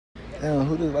Damn,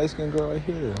 who this light-skinned girl right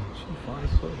here? She fine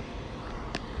as fuck.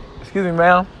 Excuse me,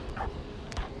 ma'am.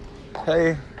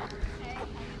 Hey.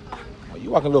 Oh,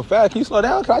 you walking a little fast. Can you slow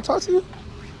down? Can I talk to you?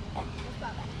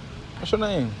 What's your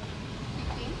name?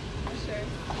 Kiki. Sure.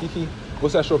 Kiki.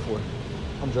 What's that short for?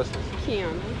 I'm Justice.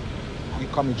 Kiana. You can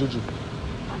call me Juju. Juju.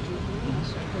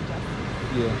 Sure for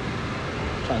Justice. Yeah.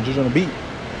 Trying to juju on the beat.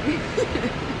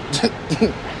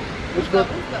 What's up?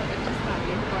 Just not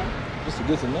being fun. Just to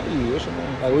get to know you. What's your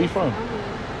name? Like, where you from?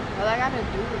 Well, I got a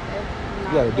dude with it.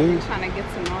 You got a dude? Trying to get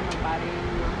to know nobody, you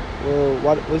know.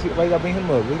 Well, why you gotta bring him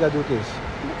up? What you gotta do with this?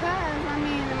 Because, I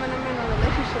mean, when I'm in a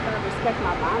relationship, I respect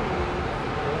my boundaries.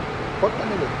 Fuck that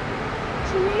nigga. What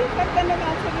you mean? Fuck that nigga.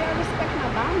 I tell you, I respect my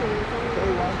boundaries.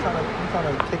 Okay, well, I'm trying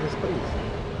to take his place.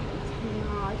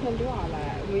 No, I can't do all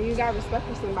that. When you got respect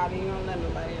for somebody, you don't let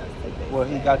nobody else take that. Well,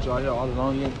 he got you out here all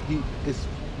alone. It's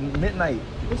midnight.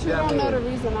 But you don't know the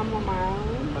reason I'm on my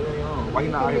own. Why you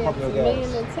not out here pumping your gas?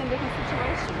 Million and 10 different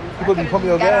situations. You supposed to be pumping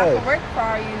your gas. Got out for work for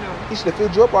all you know. He should have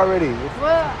filled you up already.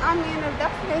 Well, I mean, if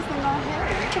that's the case, then go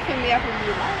ahead. You can fill me up if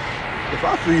you like. If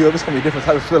I fill you up, it's gonna be a different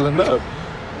type of filling up.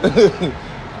 I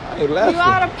ain't laughing. You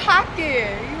out of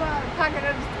pocket.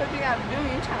 That's what you gotta do.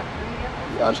 You trying to fill me up.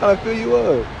 Yeah, I'm trying to fill you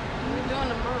up. You're doing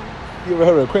the most. You ever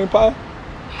heard of cream pie?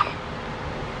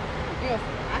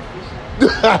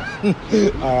 Alright,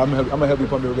 I'm gonna help you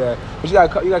pump your gas. But you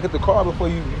gotta get the car before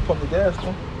you pump the gas,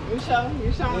 though. You sure?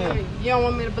 Yeah. You don't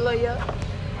want me to blow you up?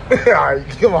 Alright,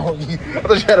 come on. I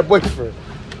thought you had a boyfriend.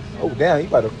 Oh damn, you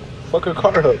about to fuck her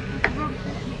car up.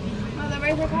 Mother,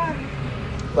 raise her car.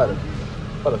 About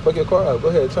to fuck your car up. Go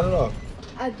ahead, turn it off.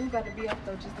 I do gotta be up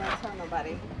though, just don't tell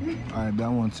nobody. Alright, but I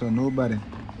won't tell nobody.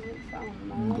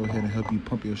 I'm gonna go ahead and help you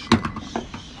pump your shit.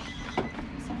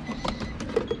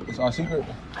 It's our secret.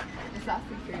 It's our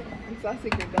secret. It's our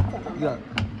secret. Don't tell nobody. Yeah.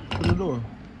 Put the door.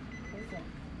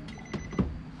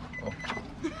 Oh.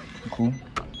 Cool.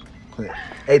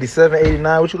 87,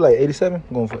 89. What you like? 87?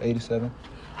 I'm going for 87.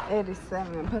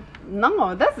 87. But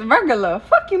no, that's regular.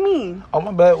 Fuck you mean? Oh,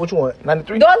 my bad. What you want?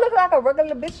 93? Do I look like a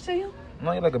regular bitch to you?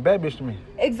 No, you're like a bad bitch to me.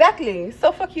 Exactly.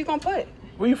 So fuck you gonna put?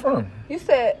 Where you from? You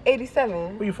said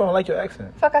 87. Where you from? I like your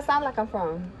accent. Fuck, I sound like I'm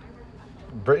from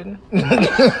Britain?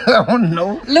 I don't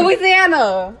know.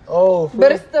 Louisiana. Oh,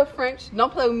 but it's still French.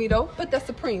 Don't play with me though. Put that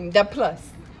supreme, that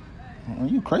plus. Oh,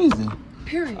 you crazy.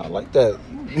 Period. I like that.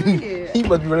 Period. He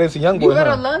must be related to Young Boy. You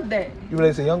better love that. You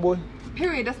related to Young Boy?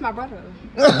 Period. That's my brother.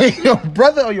 Your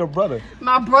brother or your brother?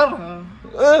 My brother.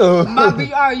 Oh. My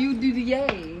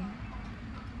BRUDDA.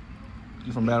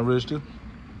 You from Baton Rouge too?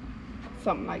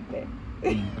 Something like that.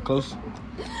 Close?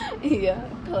 Yeah,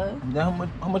 close. Now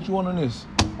how much you want on this?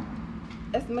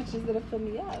 As much as it'll fill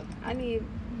me up. I need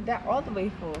that all the way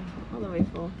full. All the way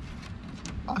full.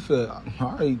 I feel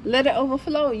alright. Let it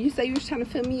overflow. You say you was trying to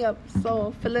fill me up,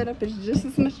 so fill it up as just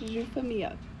as much as you fill me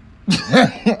up.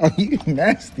 You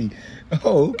nasty.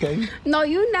 Oh, okay. No,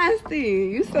 you nasty.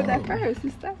 You said that first.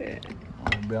 You said it. Oh,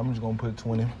 babe, I'm just gonna put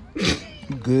 20.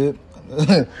 You good?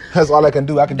 That's all I can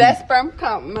do. That sperm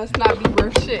count must not be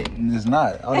worth shit. It's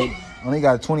not. I only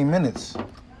got 20 minutes.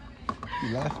 You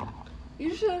laughing?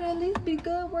 You should at least be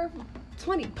good worth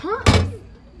 20 pumps.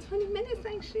 20 minutes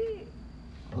ain't shit.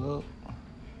 Well,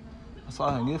 that's all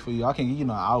I can get for you. I can give you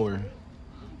an hour.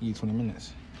 You need 20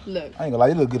 minutes. Look. I ain't gonna lie,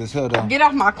 you look good as hell though. Get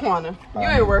off my corner. You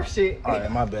ain't worth shit. Alright,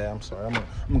 my bad. I'm sorry. I'm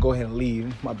gonna go ahead and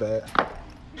leave. My bad.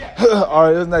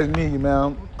 Alright, it was nice meeting you,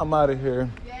 man. I'm out of here.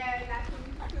 Yeah, nice to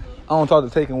meet you too. I don't talk to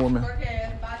taking women.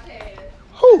 Okay, bye, Ted.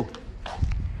 Who?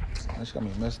 That shit got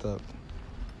me messed up.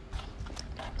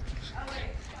 Oh,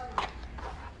 wait.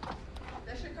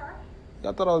 That's your car?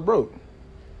 Y'all thought I was broke.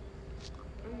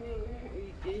 I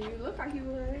mean, you look like you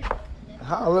would.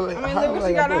 How really? I mean, look what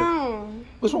you got on.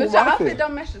 What's wrong But with your my outfit outfit?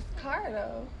 don't match this car,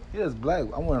 though. Yeah, it's black.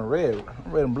 I'm wearing red.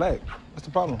 I'm red and black. What's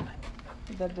the problem?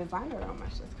 The designer don't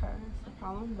match this car. That's the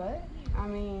problem. But, I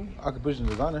mean, I could put you in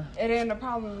designer. it ain't a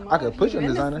problem. I could put you in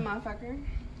this designer. Motherfucker.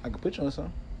 I could put you in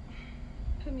something.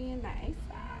 Put me in the ASAP.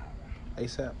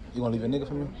 ASAP. You gonna leave a nigga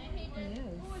for me?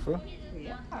 Yes. For real?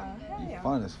 Yeah. Hell You yeah.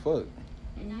 fine as fuck.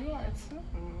 You are too.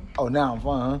 Oh, now I'm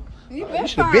fine, huh? You been You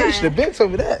should fine. have been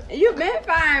told me that. You been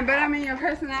fine, but I mean your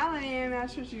personality ain't not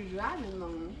what you driving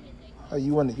on. Oh,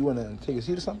 you wanna take a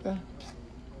seat or something?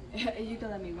 You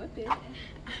can let me whip it.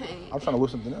 I'm trying to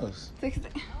whip something else.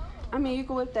 I mean you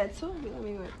can whip that too. You let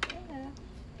me whip that.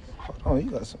 Oh, you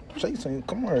got some shakes on you.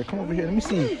 Come over here. Let me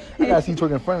see. I gotta see you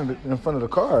twerk in front of the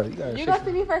car. You gonna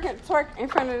see me twerk in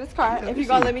front of this car Yeah, if you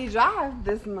gonna let me drive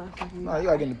this motherfucker. No, you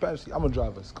gotta get in the passenger seat. I'm gonna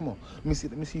drive us. Come on. Let me see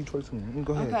you twerk to me.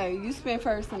 Go ahead. Okay, you spin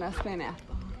first and I spin after.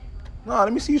 No,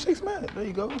 let me see you shake some ass. There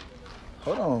you go.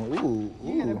 Hold on. Ooh.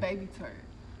 You got a baby twerk.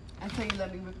 Until you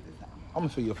let me whip this out. I'm gonna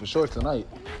fill you up for sure tonight.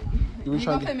 You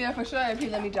gonna pay me up for sure if you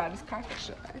let me drive this car for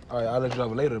sure. All right, I'll let you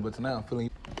drive it later, but tonight I'm feeling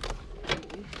you.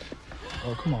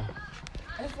 Oh, come on.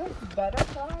 Is this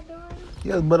butterfly doors?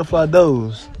 Yes, butterfly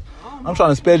doors. I'm trying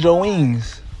to spread your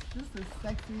wings. This is the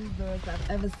sexiest doors I've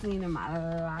ever seen in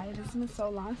my life. It's been so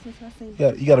long since I've seen.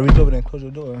 Yeah, you gotta reach over there and close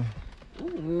your door.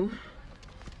 Ooh.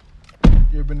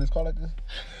 You ever been in this car like this?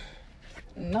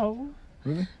 No.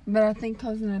 Really? But I think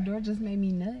closing the door just made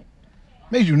me nut.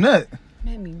 Made you nut?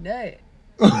 Made me nut.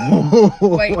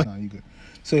 Wait. No, you good.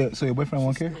 So your boyfriend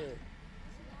won't care?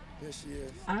 Yes, she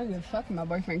is. I don't give a fuck if my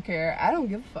boyfriend care. I don't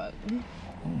give a fuck.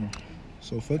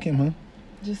 So fuck him, huh?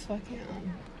 Just fuck him.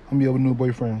 I'm gonna be with a new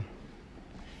boyfriend.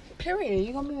 Period.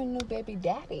 You gonna be a new baby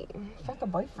daddy. Fuck a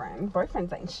boyfriend.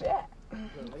 Boyfriends ain't shit.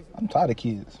 I'm tired of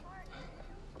kids.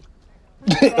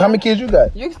 How many kids you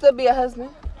got? You can still be a husband.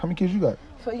 How many kids you got?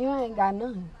 So you ain't got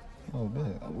none. Oh,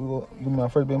 bet. We will give me my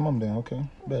first baby mom then, okay?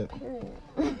 Bet.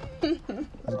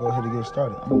 Let's go ahead and get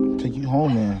started. I'm gonna take you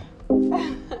home then.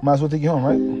 Might as well take you home,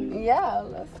 right? Yeah,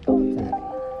 let's go,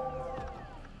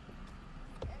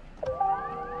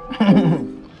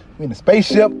 We in a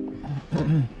spaceship.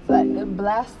 It's like the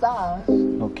blast off.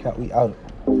 No cap, we out.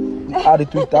 We out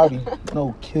of 330.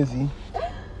 No kizzy.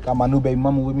 Got my new baby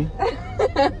mama with me.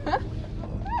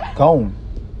 Gone.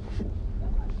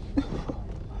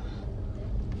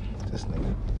 This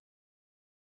nigga.